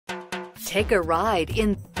Take a ride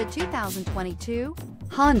in the 2022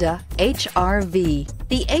 Honda HR-V.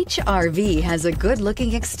 The HR-V has a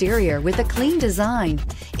good-looking exterior with a clean design.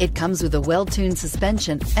 It comes with a well-tuned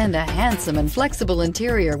suspension and a handsome and flexible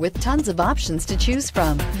interior with tons of options to choose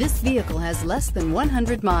from. This vehicle has less than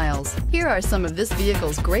 100 miles. Here are some of this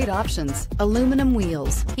vehicle's great options: aluminum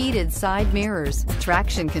wheels, heated side mirrors,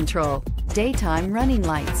 traction control, daytime running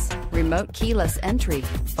lights, remote keyless entry,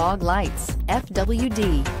 fog lights,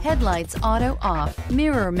 FWD, headlights auto off,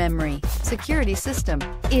 mirror memory, security system.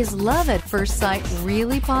 Is love at first sight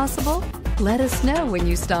really possible? Let us know when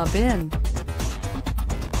you stop in.